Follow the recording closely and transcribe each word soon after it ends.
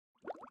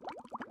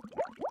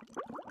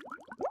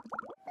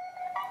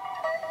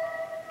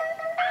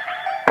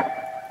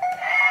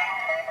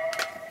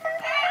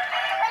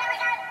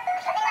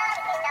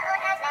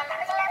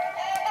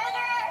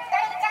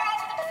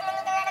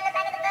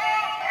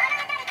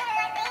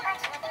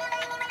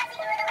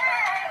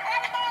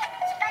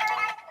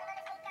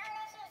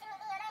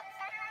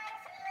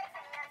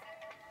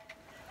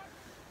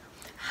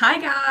Hi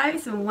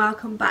guys, and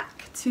welcome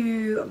back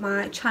to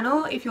my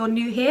channel. If you're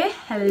new here,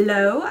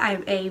 hello,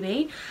 I'm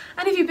Amy,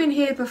 and if you've been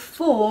here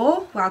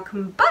before,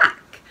 welcome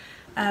back.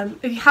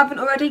 If you haven't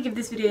already, give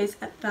this video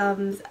a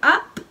thumbs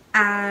up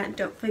and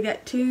don't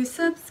forget to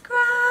subscribe.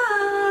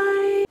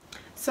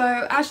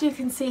 So as you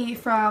can see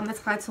from the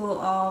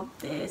title of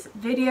this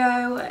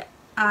video,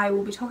 I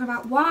will be talking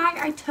about why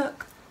I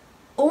took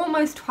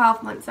almost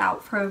 12 months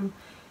out from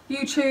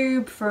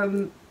YouTube,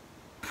 from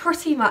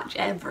pretty much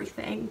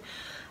everything.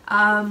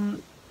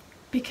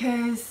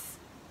 Because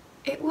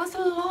it was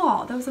a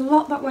lot. There was a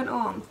lot that went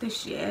on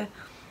this year.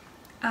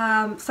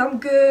 Some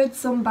good,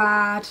 some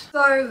bad.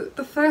 So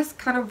the first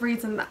kind of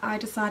reason that I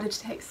decided to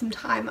take some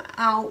time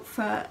out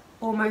for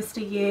almost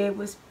a year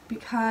was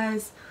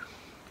because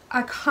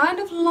I kind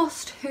of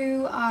lost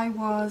who I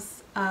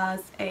was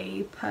as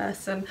a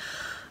person.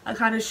 I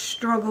kind of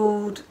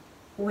struggled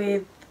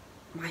with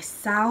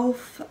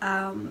myself,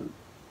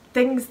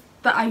 things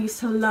that I used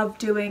to love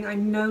doing I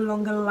no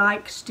longer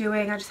liked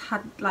doing. I just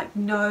had like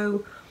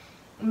no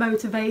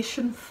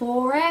motivation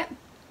for it.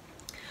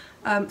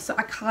 So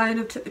I kind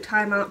of took the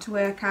time out to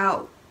work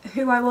out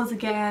who I was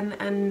again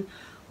and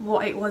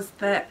what it was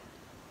that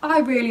I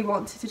really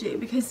wanted to do,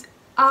 because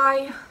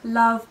I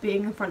love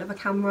being in front of a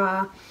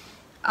camera,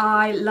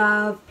 I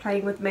love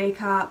playing with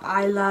makeup,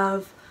 I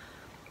love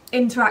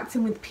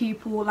interacting with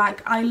people,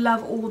 like I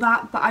love all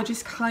that, but I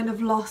just kind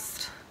of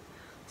lost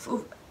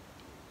sort of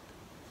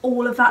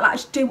all of that. Like I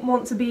just didn't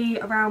want to be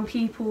around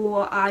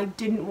people, I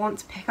didn't want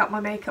to pick up my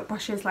makeup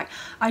brushes, like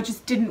I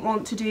just didn't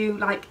want to do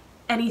like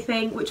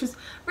anything, which was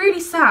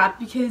really sad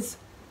because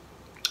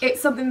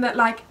it's something that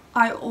like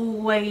I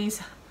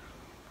always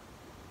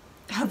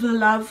have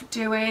loved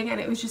doing, and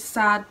it was just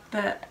sad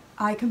that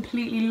I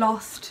completely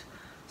lost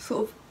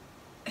sort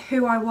of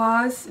who I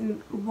was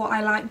and what I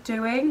liked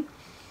doing.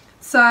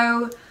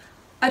 So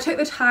I took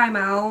the time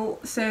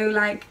out, so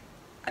like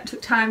I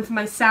took time for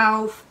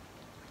myself,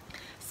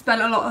 spent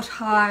a lot of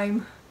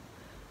time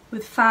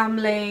with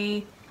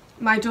family,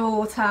 my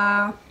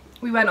daughter.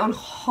 We went on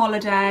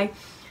holiday.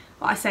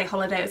 Well, I say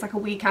holiday, it was like a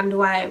weekend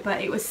away,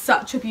 but it was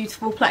such a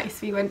beautiful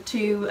place. We went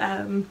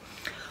to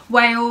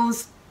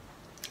Wales,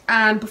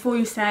 and before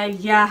you say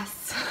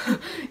yes,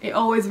 it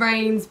always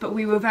rains, but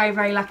we were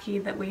very lucky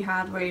that we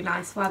had really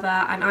nice weather,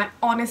 and I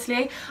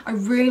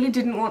really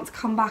didn't want to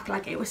come back.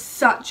 Like it was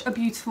such a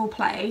beautiful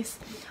place.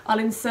 I'll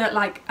insert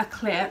like a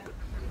clip.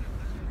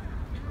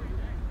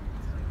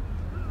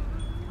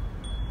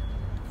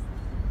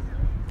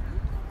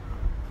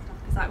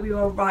 Like we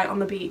were right on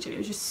the beach and it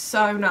was just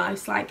so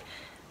nice. Like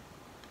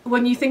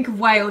when you think of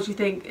Wales you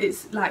think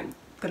it's like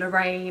gonna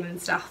rain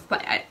and stuff,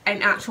 but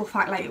in actual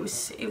fact like it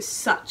was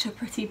such a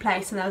pretty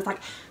place, and there was like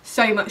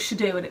so much to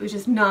do, and it was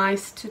just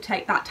nice to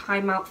take that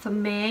time out for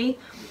me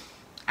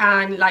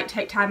and like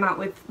take time out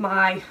with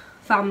my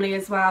family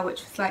as well,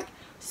 which was like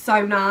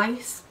so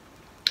nice.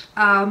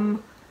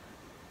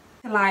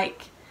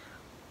 Like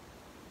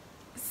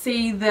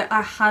see that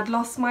I had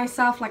lost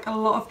myself. Like a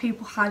lot of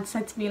people had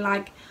said to me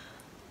like,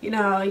 you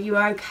know, are you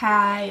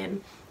okay,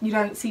 and you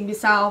don't seem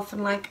yourself,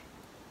 and like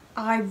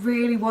I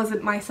really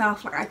wasn't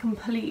myself. Like I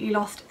completely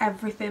lost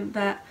everything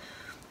that,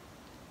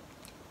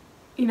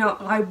 you know,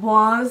 I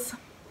was,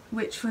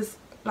 which was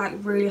like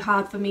really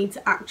hard for me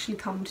to actually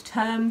come to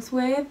terms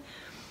with.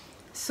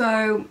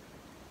 So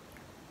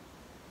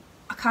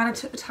I kind of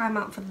took the time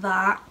out for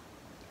that,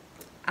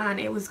 and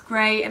it was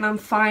great, and I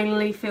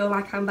finally feel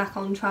like I'm back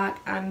on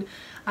track, and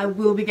I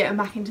will be getting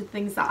back into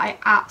things that I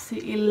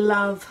absolutely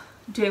love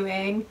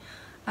doing.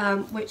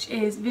 Which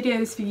is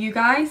videos for you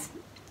guys,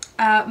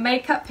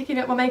 makeup, picking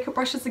up my makeup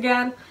brushes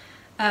again.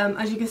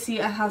 As you can see,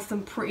 I have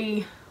some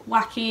pretty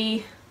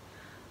wacky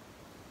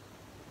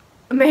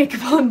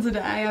makeup on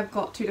today. I've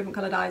got two different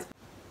colour dyes.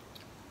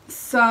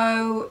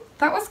 So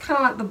that was kind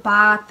of like the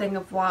bad thing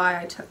of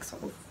why I took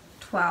sort of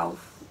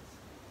 12,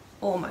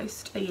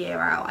 almost a year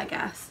out, I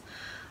guess.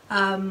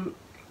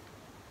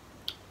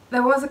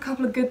 There was a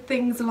couple of good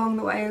things along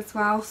the way as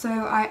well. So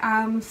I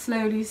am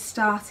slowly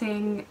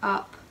starting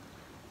up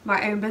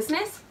my own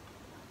business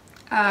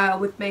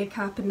with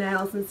makeup and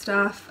nails and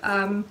stuff.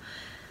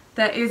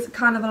 There is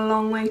kind of a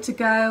long way to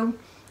go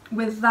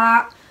with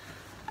that,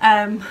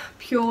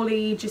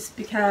 purely just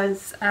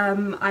because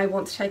I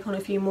want to take on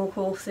a few more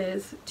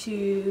courses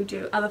to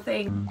do other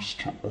things,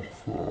 to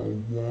offer a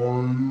wide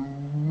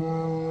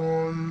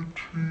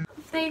variety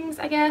of things,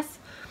 I guess.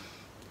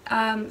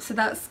 So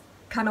that's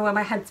kind of where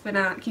my head's been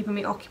at, keeping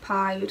me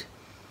occupied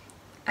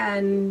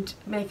and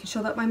making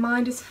sure that my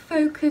mind is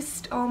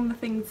focused on the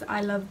things that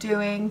I love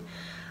doing,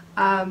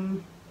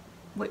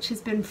 which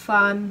has been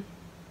fun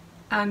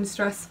and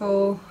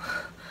stressful,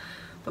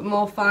 but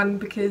more fun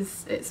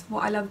because it's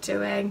what I love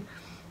doing.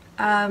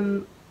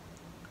 I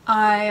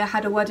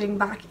had a wedding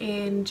back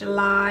in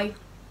July,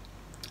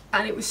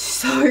 and it was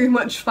so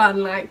much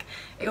fun. Like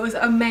it was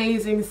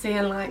amazing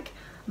seeing like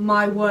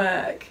my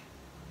work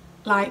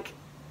like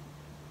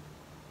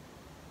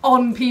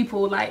on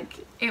people.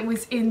 Like it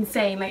was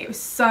insane. Like it was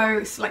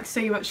so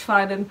much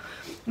fun, and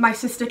my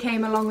sister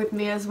came along with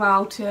me as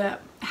well to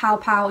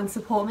help out and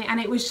support me, and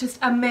it was just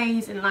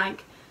amazing.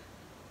 Like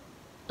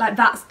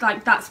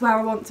that's where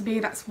I want to be,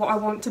 that's what I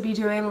want to be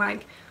doing.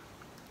 Like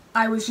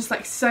I was just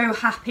like so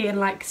happy and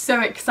like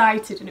so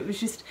excited, and it was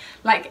just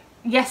like,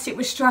 yes, it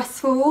was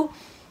stressful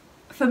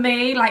for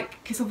me,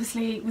 like because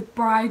obviously with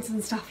brides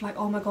and stuff, like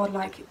oh my god,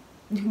 like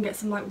you can get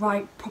some like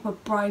proper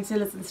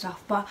bridezillas and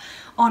stuff, but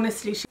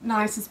honestly she's the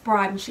nicest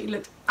bride and she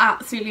looked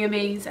absolutely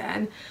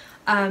amazing,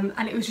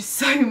 and it was just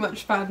so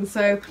much fun.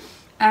 So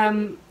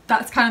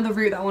that's kind of the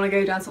route that I want to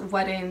go down, sort of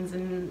weddings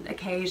and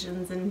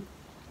occasions and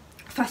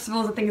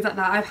festivals and things like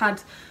that. I've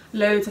had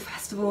loads of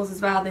festivals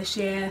as well this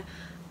year,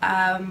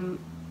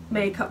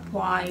 makeup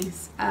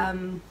wise,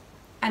 and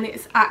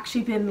it's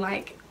actually been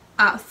like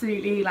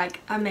absolutely like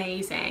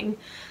amazing.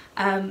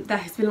 There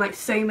has been like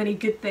so many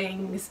good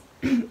things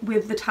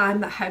with the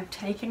time that I've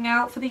taken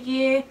out for the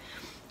year,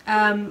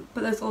 but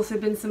there's also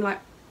been some like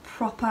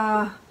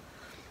proper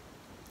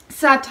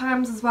sad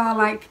times as well.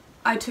 Like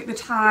I took the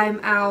time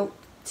out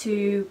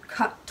to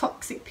cut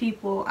toxic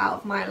people out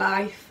of my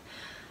life,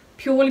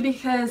 purely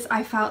because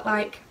I felt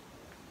like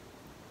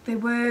they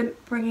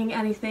weren't bringing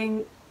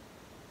anything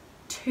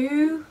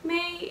to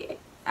me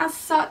as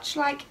such.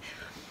 Like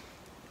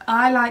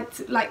I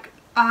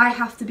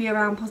have to be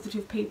around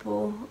positive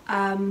people.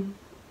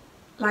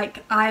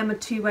 Like I am a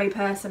two-way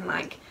person.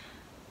 Like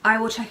I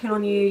will check in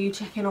on you, you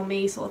check in on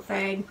me, sort of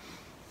thing.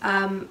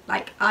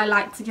 Like I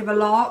like to give a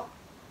lot,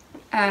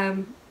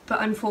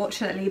 but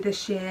unfortunately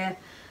this year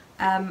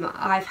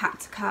I've had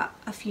to cut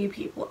a few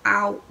people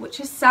out, which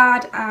is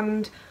sad,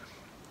 and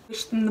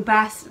wish them the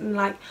best, and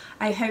like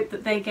I hope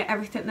that they get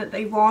everything that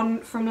they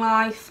want from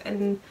life,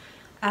 and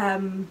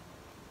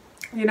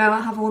you know,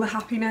 I have all the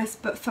happiness.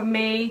 But for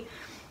me,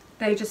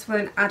 they just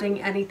weren't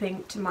adding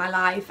anything to my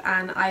life,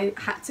 and I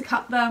had to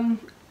cut them,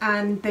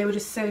 and they were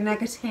just so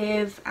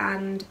negative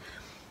and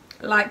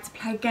like to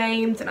play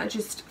games, and I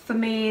just, for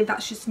me,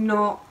 that's just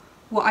not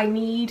what I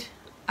need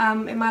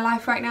in my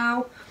life right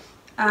now.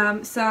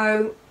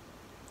 So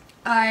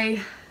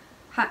I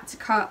had to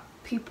cut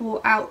people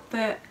out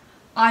that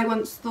I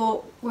once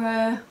thought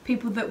were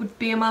people that would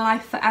be in my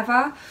life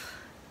forever,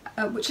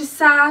 which is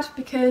sad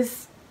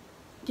because,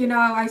 you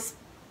know,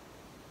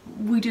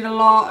 we did a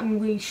lot and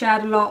we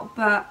shared a lot,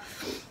 but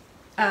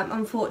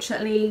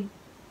unfortunately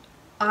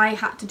I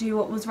had to do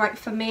what was right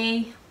for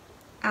me,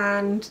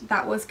 and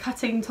that was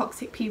cutting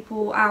toxic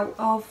people out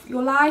of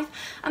your life.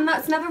 And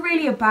that's never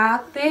really a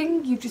bad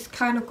thing. You've just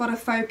kind of got to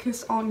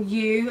focus on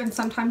you, and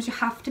sometimes you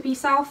have to be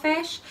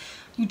selfish.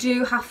 You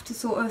do have to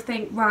sort of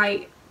think,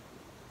 right,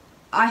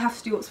 I have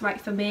to do what's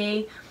right for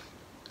me,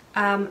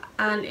 and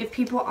if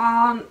people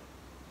aren't,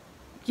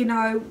 you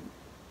know,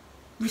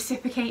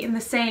 reciprocating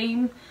the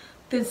same,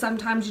 then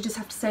sometimes you just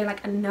have to say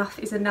like enough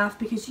is enough,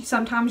 because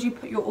sometimes you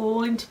put your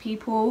all into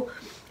people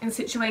and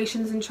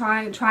situations and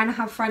trying to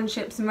have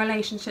friendships and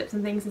relationships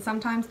and things, and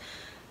sometimes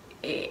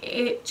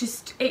it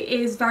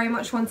is very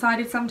much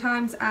one-sided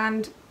sometimes,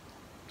 and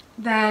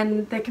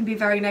then they can be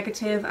very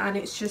negative, and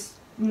it's just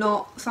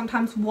not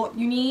sometimes what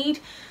you need.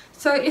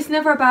 So it's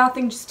never a bad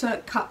thing just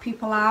to cut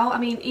people out. I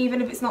mean,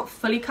 even if it's not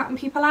fully cutting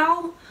people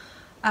out,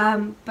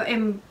 but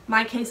in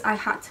my case I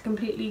had to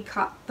completely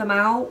cut them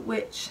out,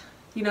 which,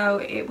 you know,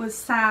 it was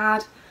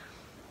sad,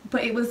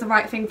 but it was the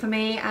right thing for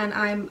me, and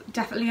I'm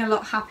definitely a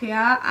lot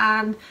happier,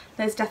 and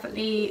there's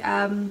definitely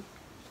a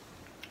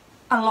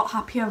lot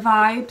happier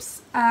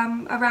vibes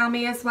around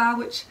me as well,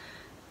 which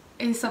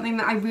is something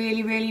that I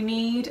really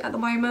need at the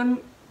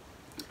moment,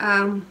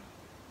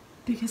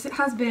 because it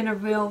has been a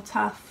real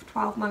tough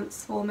 12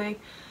 months for me.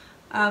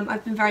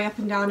 I've been very up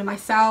and down in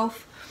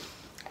myself.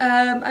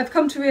 I've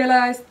come to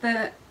realise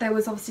that there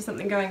was obviously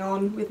something going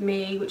on with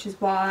me, which is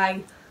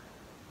why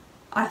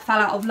I fell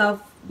out of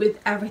love with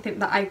everything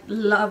that I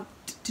loved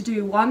to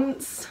do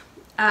once,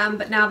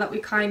 but now that we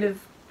kind of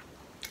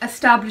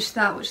established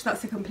that, which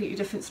that's a completely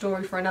different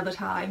story for another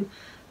time,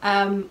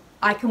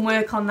 I can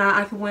work on that,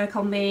 I can work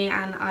on me,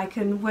 and I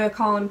can work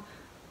on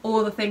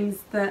all the things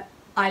that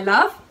I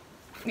love,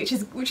 which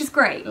is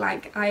great.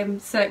 Like, I am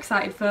so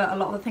excited for a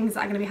lot of the things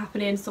that are going to be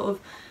happening sort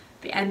of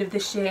the end of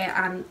this year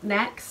and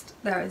next.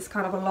 There is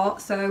kind of a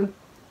lot, so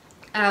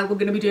we're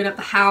going to be doing up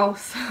the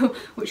house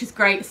which is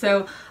great.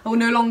 So I will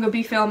no longer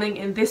be filming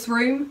in this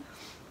room.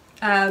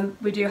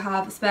 We do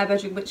have a spare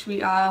bedroom which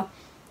we are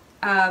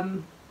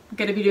going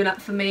to be doing up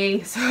for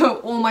me, so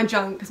all my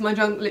junk, because my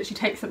junk literally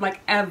takes up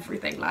like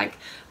everything, like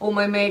all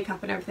my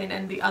makeup and everything,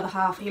 and the other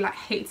half, he like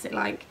hates it.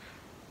 Like,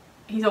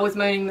 he's always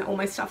moaning that all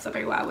my stuff's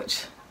everywhere,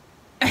 which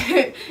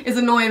is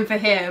annoying for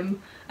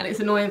him, and it's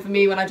annoying for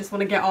me when I just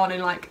want to get on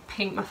and like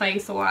paint my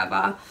face or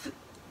whatever.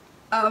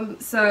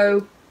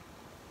 So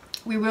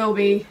we will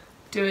be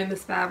doing the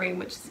spare room,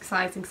 which is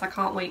exciting because I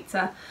can't wait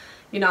to,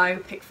 you know,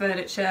 pick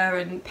furniture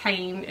and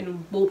paint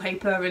and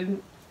wallpaper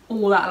and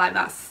all that. Like,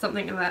 that's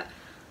something that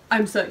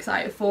I'm so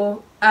excited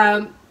for.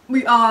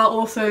 We are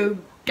also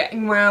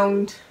getting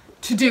round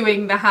to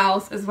doing the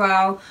house as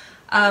well.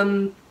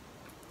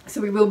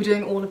 So we will be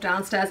doing all of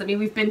downstairs. I mean,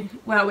 we've been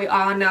where we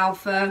are now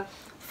for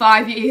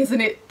 5 years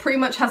and it pretty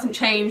much hasn't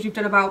changed. We've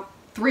done about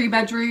 3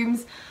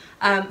 bedrooms.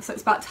 So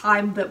it's about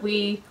time that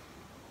we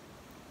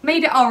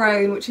made it our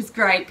own, which is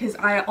great because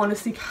I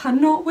honestly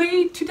cannot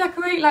wait to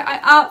decorate. Like, I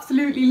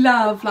absolutely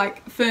love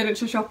like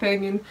furniture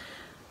shopping and,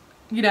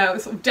 you know,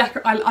 sort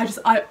of I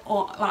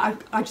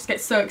just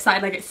get so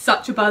excited. I get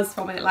such a buzz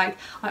from it. Like,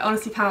 I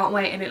honestly cannot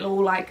wait, and it'll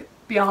all like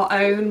be our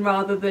own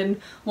rather than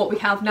what we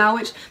have now,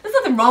 which there's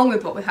nothing wrong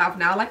with what we have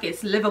now. Like,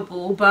 it's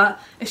livable, but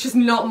it's just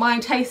not my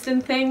taste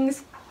in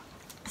things.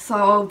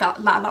 So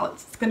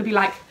that's gonna be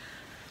like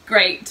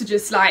great to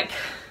just like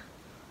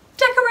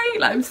decorate.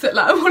 Like,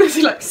 I'm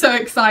honestly like so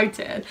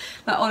excited,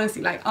 like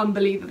honestly like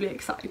unbelievably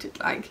excited.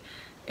 Like,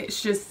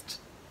 it's just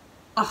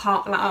I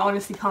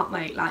honestly can't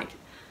wait. Like,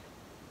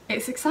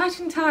 it's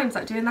exciting times,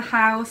 like doing the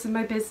house and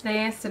my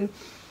business and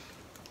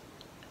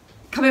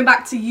coming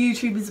back to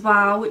YouTube as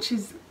well, which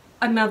is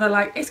another,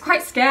 like, it's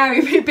quite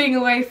scary being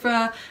away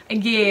for a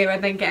year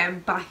and then getting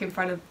back in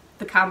front of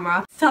the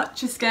camera.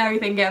 Such a scary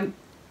thing, getting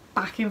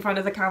back in front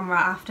of the camera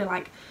after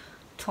like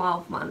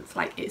 12 months.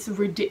 Like, it's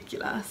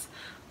ridiculous,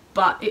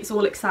 but it's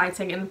all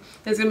exciting, and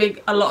there's gonna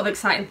be a lot of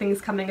exciting things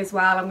coming as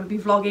well. I'm gonna be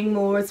vlogging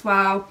more as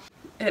well.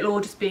 It'll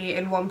all just be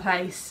in one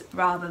place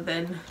rather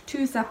than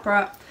two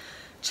separate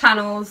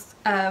channels,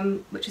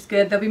 which is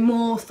good. There'll be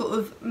more sort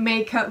of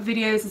makeup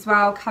videos as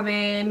well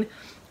coming.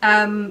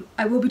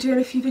 I will be doing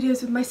a few videos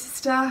with my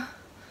sister.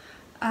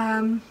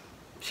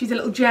 She's a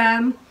little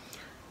gem.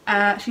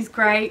 She's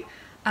great.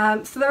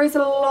 So there is a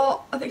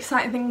lot of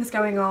exciting things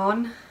going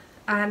on,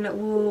 and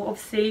we'll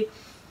obviously,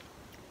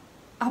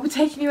 I'll be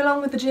taking you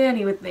along with the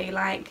journey with me.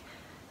 Like,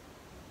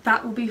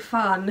 that will be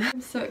fun. I'm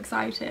so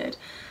excited.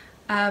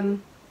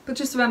 But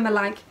just remember,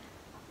 like,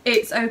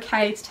 it's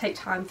okay to take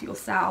time for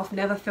yourself.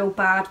 Never feel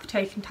bad for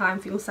taking time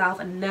for yourself,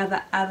 and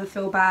never ever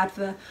feel bad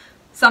for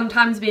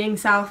sometimes being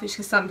selfish,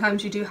 because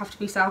sometimes you do have to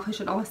be selfish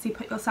and obviously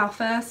put yourself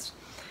first,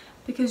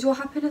 because your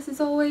happiness is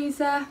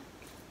always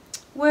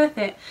worth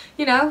it,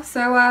 you know.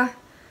 So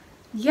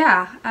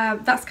yeah,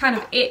 that's kind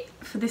of it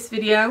for this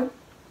video.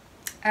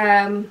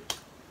 I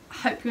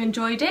hope you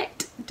enjoyed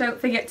it.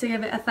 Don't forget to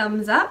give it a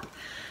thumbs up,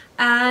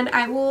 and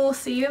I will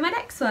see you in my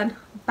next one.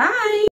 Bye!